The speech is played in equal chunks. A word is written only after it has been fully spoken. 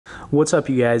What's up,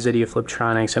 you guys? Eddie of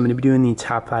Fliptroniks. I'm going to be doing the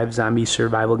top 5 zombie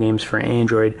survival games for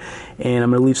Android, and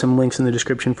I'm going to leave some links in the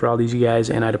description for all these, you guys,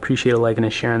 and I'd appreciate a like and a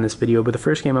share on this video. But the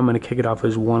first game I'm going to kick it off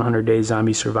is 100 Days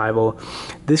Zombie Survival.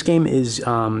 This game is,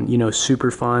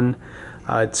 super fun.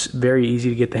 It's very easy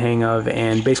to get the hang of,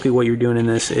 and basically what you're doing in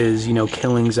this is,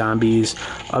 killing zombies,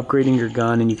 upgrading your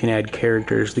gun, and you can add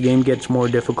characters. The game gets more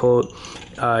difficult.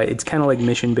 It's kind of like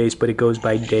mission-based, but it goes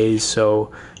by days,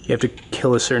 so you have to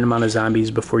kill a certain amount of zombies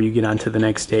before you get on to the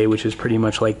next day, which is pretty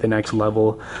much like the next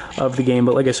level of the game.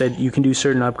 But like I said, you can do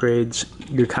certain upgrades.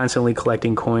 You're constantly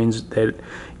collecting coins that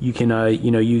you can,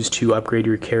 use to upgrade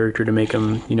your character to make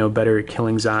them, better at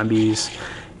killing zombies.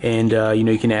 And,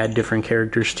 you can add different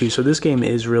characters too. So this game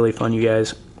is really fun, you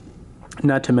guys.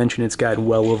 Not to mention it's got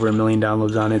well over 1 million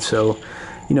downloads on it, so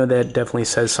that definitely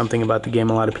says something about the game.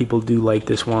 A lot of people do like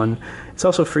this one. It's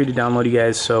also free to download, you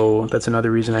guys, so that's another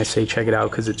reason I say check it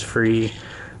out, because it's free.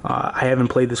 I haven't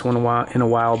played this one in a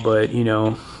while, but,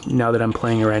 now that I'm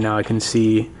playing it right now, I can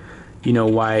see,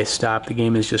 why I stopped. The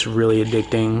game is just really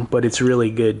addicting, but it's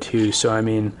really good, too. So, I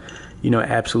mean,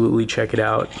 absolutely check it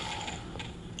out.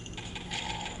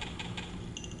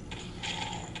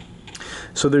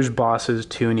 So there's bosses,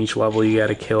 too, in each level you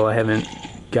gotta kill. I haven't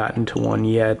gotten to one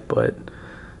yet, but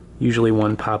usually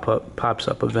one pops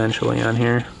up eventually on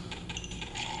here.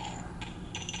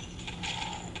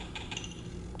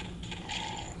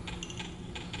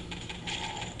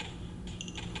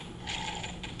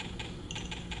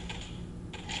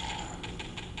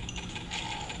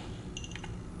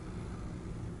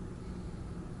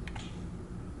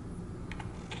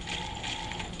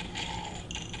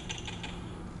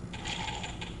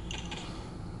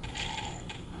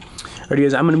 Alright,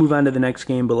 guys, I'm going to move on to the next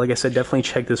game, but like I said, definitely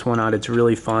check this one out. It's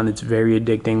really fun. It's very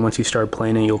addicting. Once you start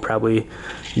playing it, you'll probably,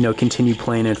 continue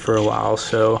playing it for a while.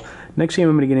 So, next game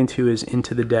I'm going to get into is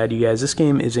Into the Dead, you guys. This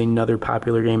game is another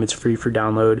popular game. It's free for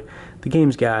download. The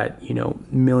game's got,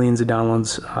 millions of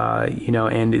downloads,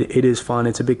 and it is fun.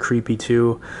 It's a bit creepy,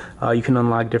 too. You can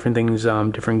unlock different things,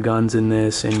 different guns in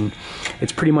this, and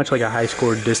it's pretty much like a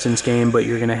high-score distance game, but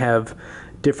you're going to have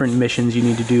different missions you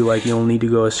need to do. Like, you'll need to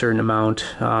go a certain amount,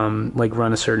 like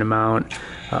run a certain amount,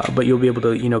 but you'll be able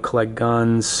to, collect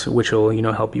guns, which will,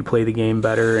 help you play the game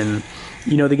better. And,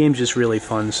 the game's just really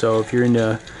fun. So if you're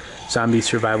into zombie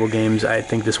survival games, I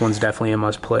think this one's definitely a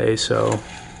must-play. So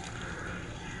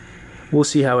we'll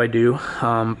see how I do.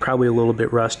 Probably a little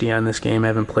bit rusty on this game. I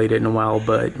haven't played it in a while,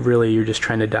 but really you're just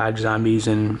trying to dodge zombies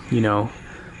and,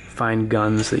 find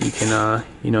guns that you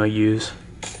can, use.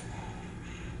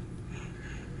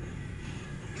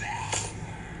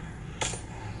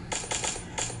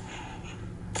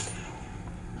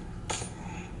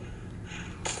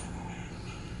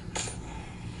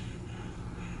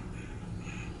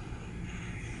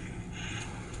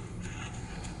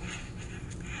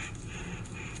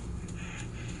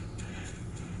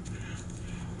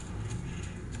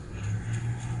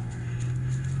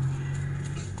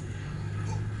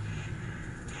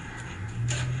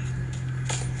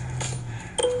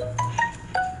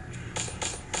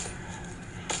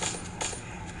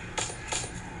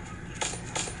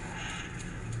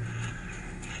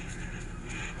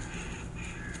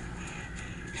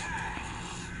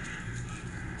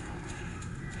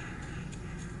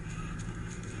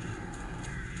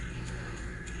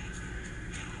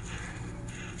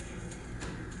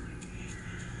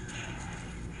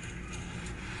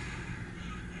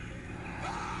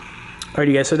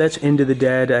 Alrighty, guys, so that's Into the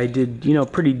Dead. I did,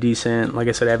 pretty decent. Like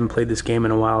I said, I haven't played this game in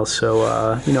a while, so,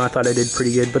 I thought I did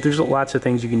pretty good. But there's lots of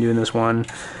things you can do in this one.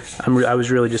 I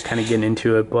was really just kind of getting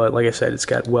into it, but like I said, it's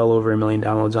got well over 1 million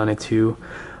downloads on it, too.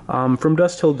 From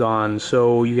Dusk till Dawn,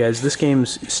 so, you guys, this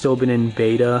game's still been in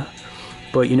beta,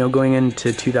 but, going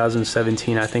into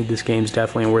 2017, I think this game's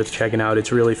definitely worth checking out.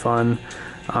 It's really fun.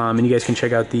 And you guys can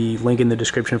check out the link in the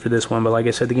description for this one. But like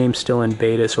I said, the game's still in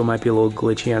beta, so it might be a little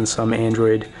glitchy on some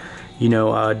Android,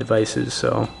 devices.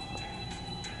 So,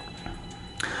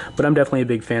 but I'm definitely a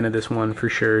big fan of this one for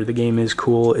sure. The game is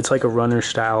cool. It's like a runner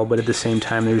style, but at the same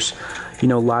time, there's,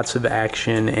 lots of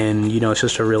action, and, it's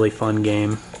just a really fun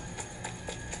game.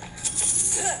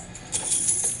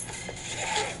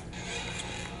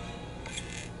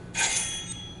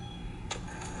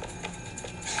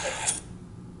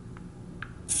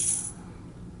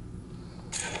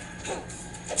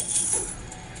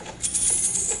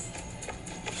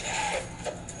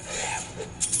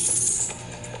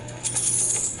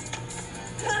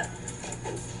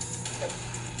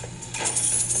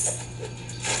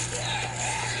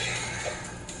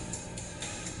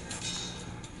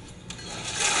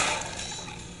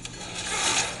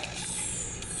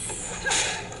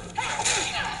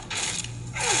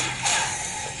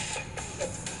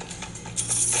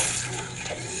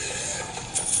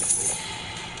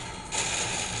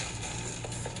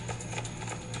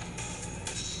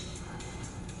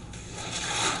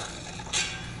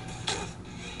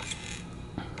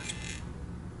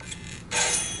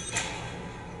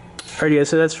 Alright, guys,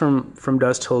 so that's from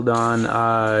Dusk Till Dawn.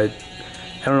 I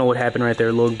don't know what happened right there,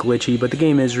 a little glitchy, but the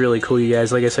game is really cool, you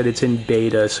guys. Like I said, it's in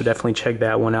beta, so definitely check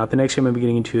that one out. The next game I'm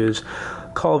getting into is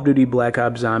Call of Duty Black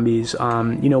Ops Zombies.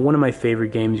 You know, one of my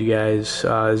favorite games, you guys,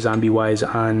 zombie-wise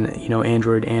on, you know,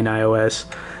 Android and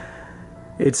iOS.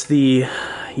 It's the,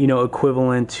 you know,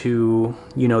 equivalent to,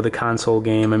 you know, the console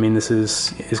game. I mean, this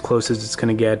is as close as it's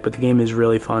going to get, but the game is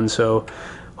really fun, so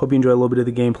hope you enjoy a little bit of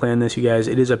the gameplay on this, you guys.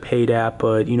 It is a paid app,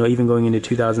 but, you know, even going into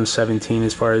 2017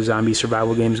 as far as zombie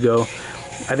survival games go,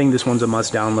 I think this one's a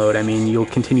must download. I mean, you'll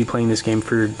continue playing this game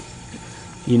for,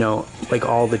 you know, like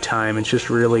all the time. It's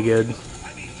just really good.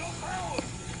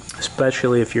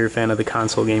 Especially if you're a fan of the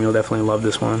console game, you'll definitely love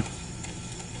this one.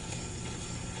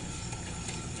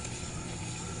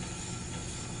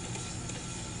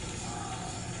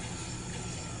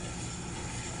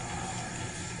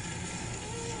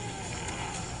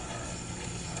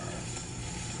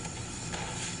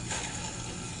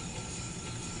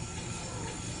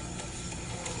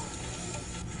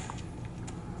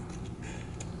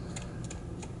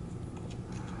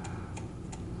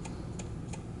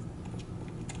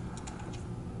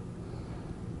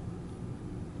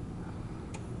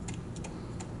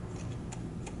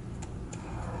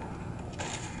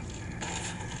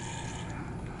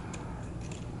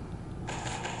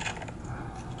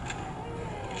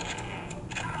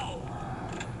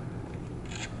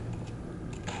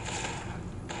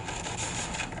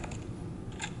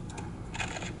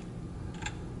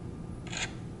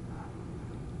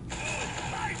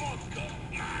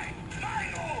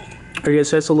 Alright guys,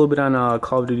 so that's a little bit on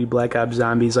Call of Duty Black Ops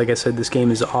Zombies. Like I said, this game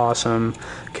is awesome.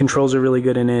 Controls are really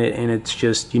good in it, and it's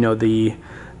just, you know, the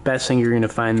best thing you're going to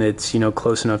find that's, you know,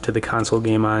 close enough to the console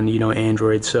game on, you know,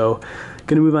 Android. So,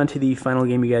 going to move on to the final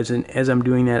game, you guys, and as I'm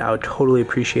doing that, I would totally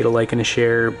appreciate a like and a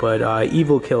share, but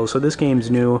Evil Kill. So this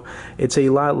game's new. It's a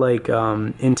lot like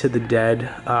Into the Dead,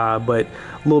 but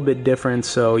a little bit different,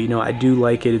 so, you know, I do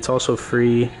like it. It's also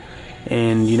free,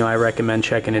 and, you know, I recommend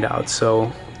checking it out.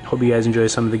 So hope you guys enjoy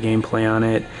some of the gameplay on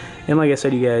it. And like I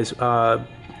said, you guys,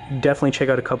 definitely check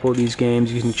out a couple of these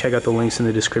games. You can check out the links in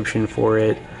the description for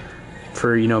it,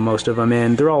 for, you know, most of them.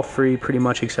 And they're all free pretty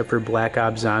much except for Black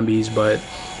Ops Zombies. But,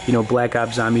 you know, Black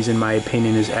Ops Zombies, in my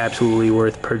opinion, is absolutely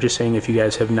worth purchasing if you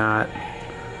guys have not.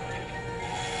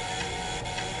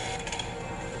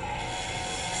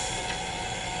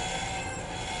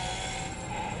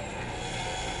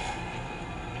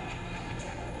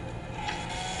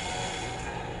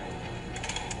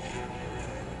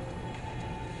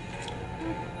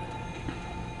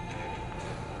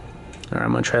 Alright,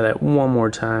 I'm going to try that one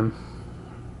more time.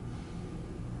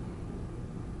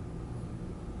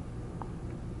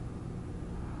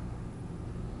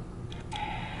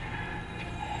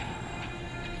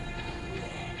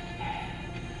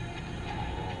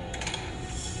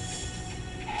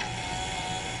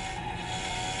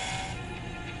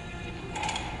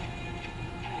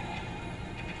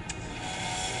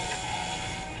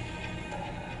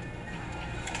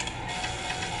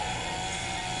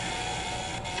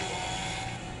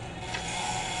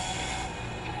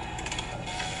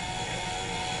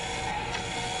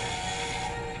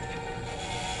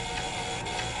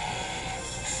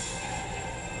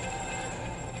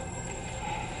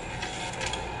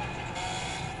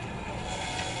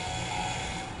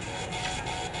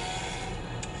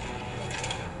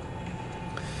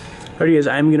 Alright guys,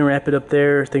 I'm going to wrap it up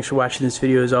there. Thanks for watching this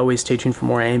video. As always, stay tuned for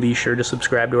more and be sure to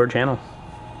subscribe to our channel.